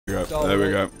go. There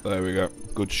we go. There we go.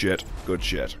 Good shit. Good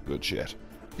shit. Good shit.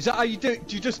 Is that how you do it?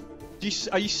 Do you just...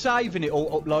 are you saving it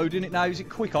or uploading it now? Is it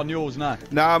quick on yours now?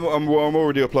 Nah, I'm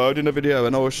already uploading the video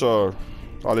and also...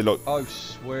 Oh,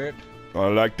 sweet. I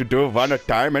like to do one at a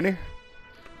time, innit?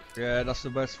 Yeah, that's the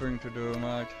best thing to do,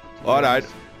 mate. Alright.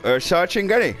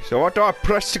 Searching, any. So what do I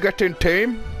press to get in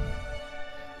team?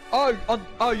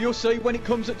 Oh, you'll see when it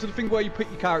comes up to the thing where you pick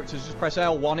your characters, just press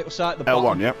L1, it'll say at the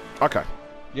bottom. L1, yeah. Okay.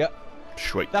 Yep.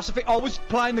 Sweet. That's the thing. I was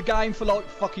playing the game for like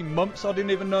fucking months. I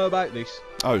didn't even know about this.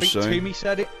 Oh, I think so. Timmy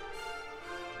said it.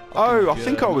 Oh, I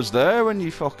think I was there when you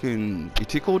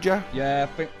tickled you. Yeah,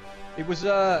 I think it was.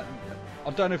 I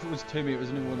don't know if it was Timmy. It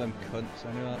was one of them cunts.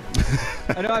 Anyway.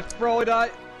 Anyway, Friday.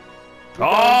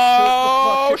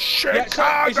 Oh,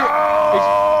 Chicago!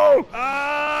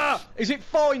 Is it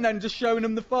fine then, just showing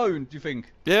them the phone? Do you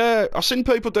think? Yeah, I've seen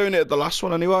people doing it at the last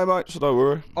one anyway, mate. So don't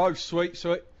worry. Oh, sweet,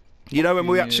 sweet. You know when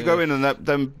we actually go in and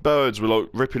them birds were like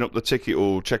ripping up the ticket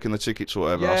or checking the tickets or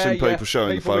whatever. I've seen people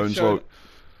showing the phones. Like,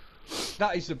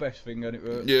 that is the best thing, isn't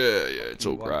it? Yeah, it's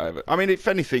all private. I mean, if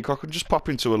anything, I could just pop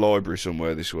into a library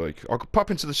somewhere this week. I could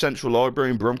pop into the Central Library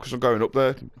in Brum because I'm going up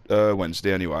there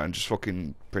Wednesday anyway, and just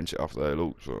fucking print it off there.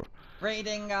 Look, so.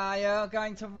 Reading, are you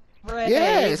going to read?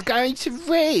 Yeah, it's going to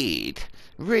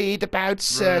read about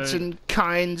certain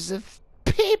kinds of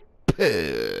people.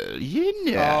 You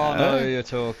know. Oh, I know who you're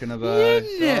talking about.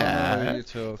 You know. I know who you're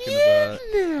talking about.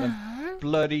 Them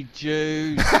bloody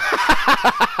Jews.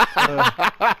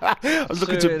 I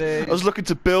was looking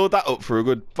to build that up for a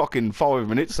good fucking 5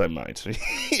 minutes then, mate.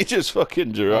 You just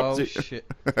fucking dropped it. Oh shit.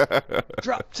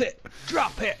 Dropped it.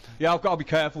 Drop it. Yeah, I've got to be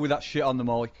careful with that shit on the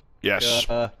mic. Yes.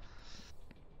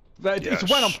 It's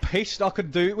when I'm pissed I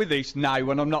could do it with this now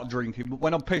when I'm not drinking, but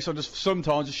when I'm pissed I just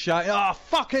sometimes just shout, "Oh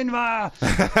fucking man!"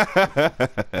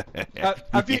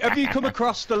 Have you come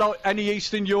across any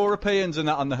Eastern Europeans and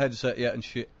that on the headset yet and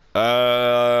shit?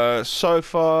 So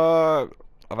far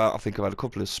I think I've had a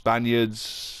couple of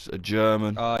Spaniards, a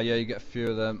German. Oh yeah, you get a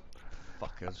few of them.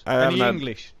 Fuckers. Any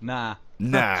English? Nah.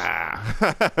 Nah.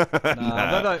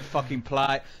 They don't fucking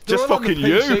play. Just fucking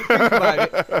you. Think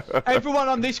about it. Everyone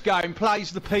on this game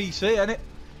plays the PC, innit?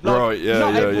 Like, right, yeah,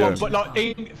 not everyone, yeah. but like,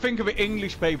 think of it,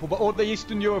 English people, but all the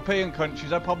Eastern European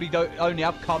countries, they probably only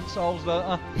have consoles,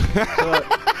 don't they? So,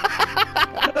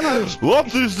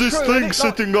 what is this thing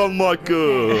sitting on my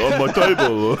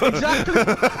table? Exactly.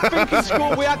 Think in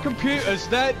school we had computers.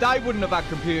 They wouldn't have had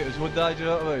computers, would they? Do you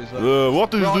know what I mean? So,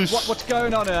 what is this? What's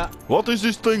going on here? What is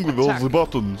this thing with all the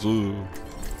buttons?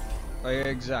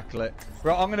 Exactly.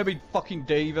 Right, I'm gonna be fucking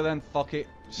diva then. Fuck it.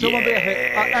 Someone be a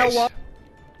hit. L1.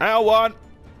 L1.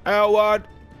 L1.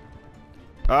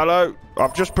 Hello.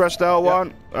 I've just pressed L1.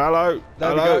 Yep. Hello. There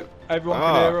Hello. we go. Everyone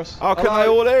can hear us. Oh, can they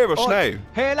all hear us now?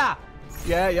 Hear that?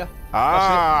 Yeah.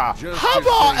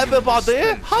 Hello, everybody.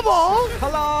 Hello.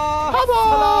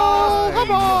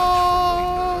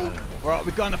 Right,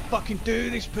 we're gonna fucking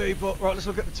do this, people. Right, let's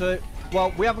look at the two.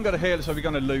 Well, we haven't got a healer, so we're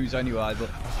gonna lose anyway.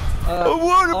 But I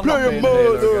wanna play a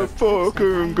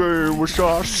motherfucking game with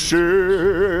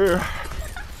Sassy.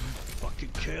 Fucking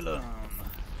kill him.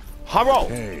 Hello.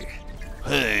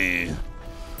 Hey.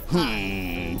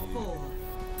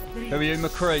 Who are you,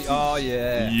 McCree? Oh,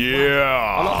 yeah. Yeah.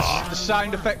 I like the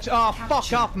sound effects. Oh,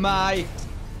 fuck off, mate.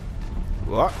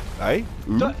 What? Hey?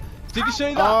 Did you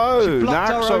see that? Oh, she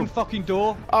blocked her own fucking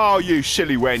door. Oh, you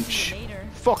silly wench.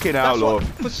 Fucking hell, Lord.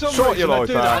 For some reason, they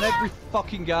do that in every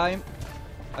fucking game.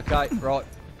 Okay, right.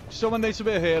 Someone needs to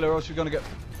be a healer or else we're going to get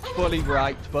fully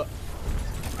raped, but...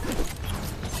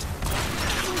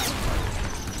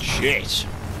 Shit.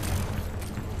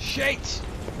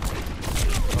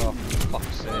 Oh,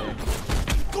 fuck's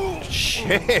sake.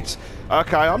 Shit.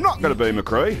 Okay, I'm not going to be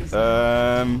McCree.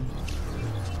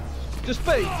 Just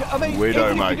be. I mean,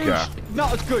 Widowmaker.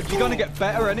 Not as good. You're going to get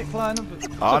better in it playing them.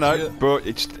 I know, but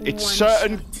it's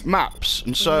certain maps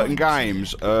and certain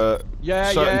games.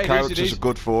 Certain characters are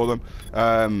good for them.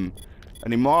 And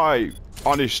in my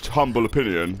honest, humble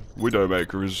opinion,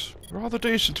 Widowmaker is rather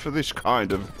decent for this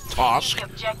kind of task.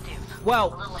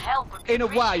 Well, in a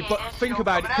way, but think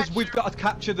about it, because we've got to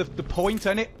capture the point,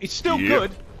 innit? It's still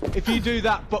good if you do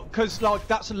that, but because like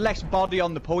that's less body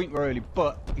on the point, really.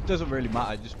 But it doesn't really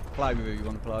matter. Just play with who you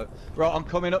want to play. Right, I'm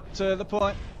coming up to the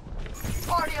point.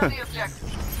 Party on the objective.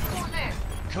 Who's in?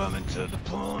 Coming to the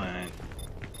point.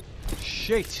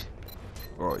 Shit.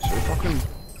 Right, so if I can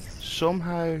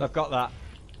somehow... I've got that.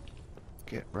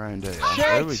 Get round here. Shit.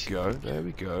 There we go, there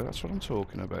we go. That's what I'm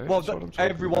talking about. Well,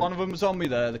 every one of them was on me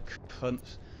there, the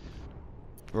cunts.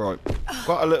 Right,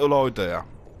 got a little idea.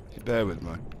 Bear with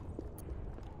me.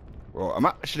 Right, I'm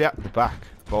actually at the back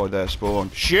by their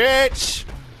spawn. Shit!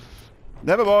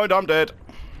 Never mind, I'm dead.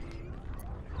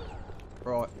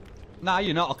 Right. Nah,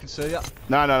 you're not. I can see you.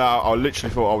 No. I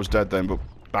literally thought I was dead then, but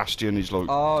Bastion is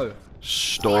like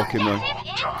stalking me.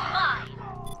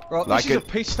 Right, like this is a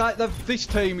piss state. This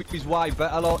team is way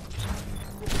better. Like.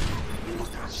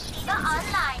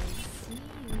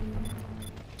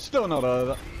 Still not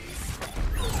over.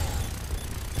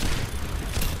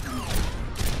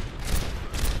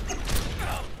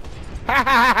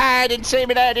 I didn't see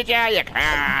me there, did ya? You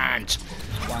can't.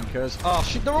 Wankers. Oh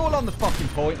shit, they're all on the fucking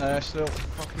point there still.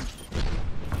 Fucking.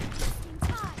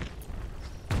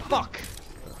 Fuck.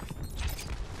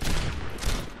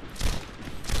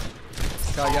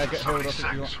 Okay, yeah, get healed up if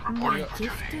you want.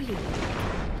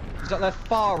 Is that their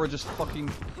far or just fucking...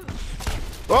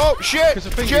 Oh shit!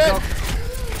 Shit!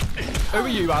 Who are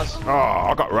you as? Oh,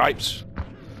 I got rapes.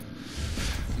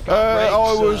 I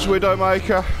was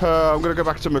Widowmaker. I'm gonna go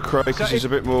back to McCray because he's a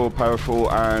bit more powerful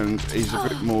and he's a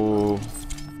bit more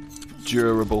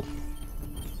durable.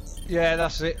 Yeah,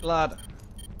 that's it, lad.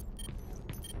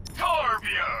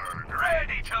 Torbjorn,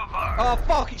 ready to work. Oh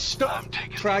fuck, it's stuck.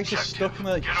 Tracer stuck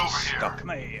me. Stuck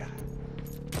me.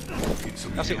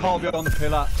 That's it, hold you on the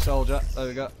pillar, soldier. There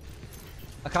we go.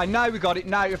 Okay, now we got it.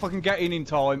 Now if I can get in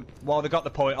time while they got the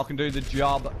point, I can do the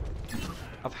job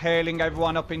of hailing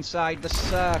everyone up inside the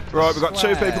circle. Right, we've got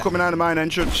two people coming out of the main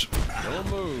entrance. Don't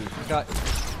move. Okay.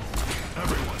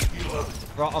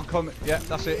 Right, I'm coming. Yeah,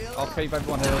 that's it. I'll keep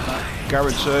everyone healed now.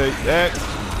 Guarantee. Yeah.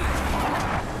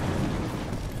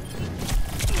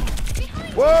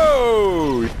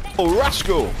 Whoa! Oh,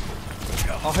 rascal!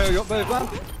 I'll heal you up, big man.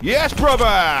 Yes, brother!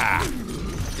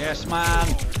 Yes, man.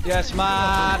 Yes,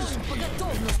 man.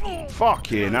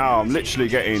 Fuck you now, I'm literally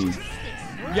getting...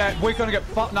 Yeah, we're gonna get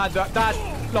fucked now. Dad,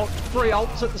 like 3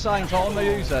 ults at the same time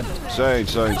they're using. Same.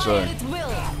 So...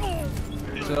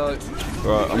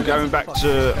 Right, I'm going back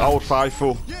to Old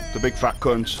Faithful, the big fat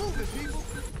cunt.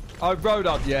 Oh,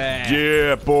 Rodod, yeah.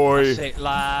 Yeah, boy. That's it,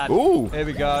 lad. Ooh. Here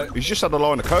we go. He's just had a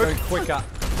line of coke. Going quicker.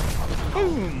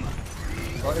 Boom.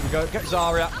 Right, here we go. Get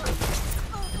Zarya.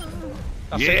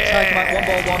 That's it. Take him out one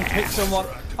by one. Hit someone.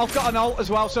 I've got an ult as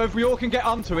well, so if we all can get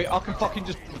onto it, I can fucking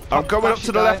just... I'm going up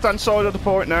to the left-hand side of the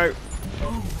point now.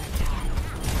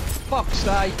 Fuck's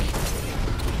sake.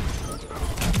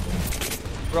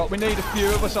 Right, we need a few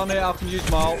of us on here. I can use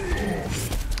my ult.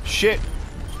 Shit.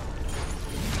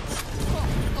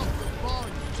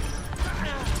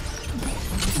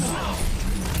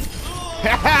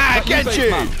 Haha!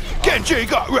 Genji! Genji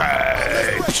got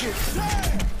raped!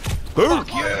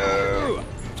 Fuck you!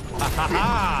 Ha ha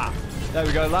ha! There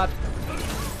we go, lad.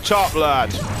 Top lad.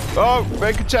 Oh,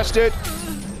 being contested.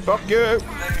 Fuck you.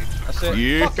 That's it.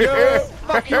 Yeah. Fuck you!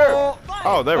 Fuck you!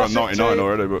 Oh, they're on 99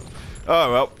 already, but...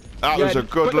 Oh, well. That was a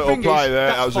good little play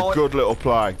there. That was a good little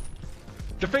play.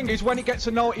 The thing is, when it gets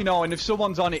to 99, if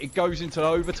someone's on it, it goes into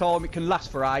overtime. It can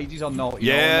last for ages on 99.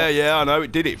 Yeah, I know.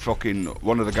 It did it fucking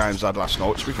one of the games I had last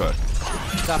night, to be fair.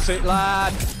 That's it,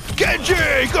 lad. Genji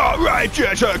got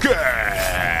righteous again!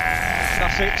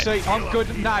 That's it. See, I'm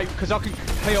good now, because I can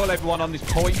heal everyone on this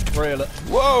point, really.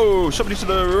 Whoa! Somebody to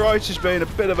the right has been a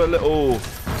bit of a little...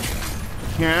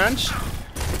 Hands?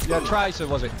 Yeah, Tracer,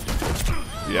 was it?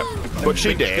 Yep. But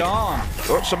she did. Gone.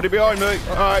 Oh, somebody behind me.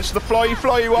 Alright, it's the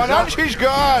flyy one, and she's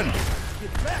gone!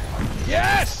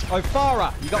 Yes! Oh,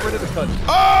 Farah, you got rid of the cunt.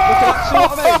 Oh!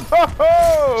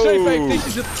 See, babe,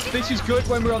 this is good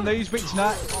when we're on these bits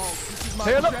now.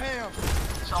 Heal up.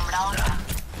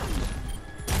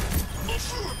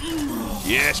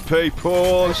 Yes,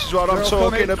 people, this is what I'm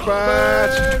talking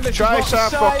about. Tracer,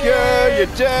 fuck you, you're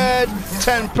dead.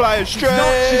 10 players straight.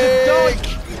 No, she's a dyke.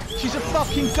 She's a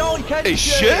fucking dyke, ain't she? Is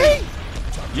she?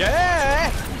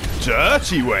 Yeah.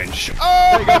 Dirty wench.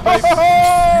 There you go, babe.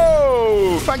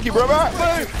 Oh! Thank you, brother.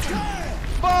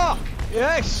 Fuck.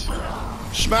 Yes.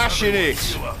 Smashing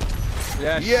it.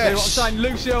 Yes. Yes. See what I'm saying?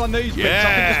 Lucio on these bits,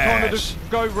 I can just kind of just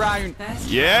go round.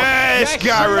 Yes,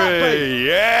 Gary.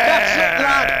 Yes.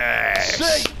 That's it,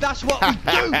 lad. See, that's what we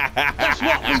do. That's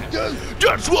what we do.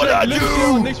 That's what I do.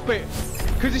 Lucio on this bit.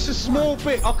 Because it's a small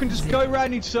bit, I can just go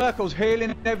around in circles,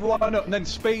 healing everyone up, and then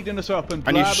speeding us up, and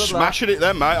blah, you're blah, blah. smashing it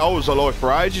then, mate. I was alive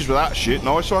for ages with that shit.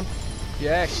 Nice one.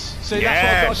 Yes. See, that's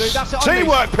what I've got to do. That's it.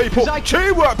 Teamwork, people.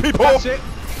 Teamwork, people. That's it.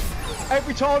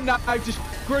 Every time now, just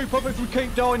group up if we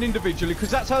keep dying individually, because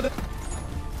that's how the...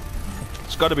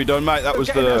 It's got to be done, mate. That was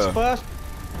the... First.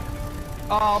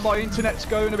 Oh, my internet's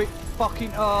going a bit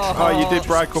fucking... Oh, you did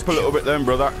break up a little bit then,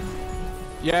 brother.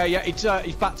 Yeah, it's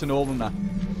back to normal now.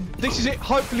 This is it.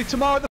 Hopefully tomorrow...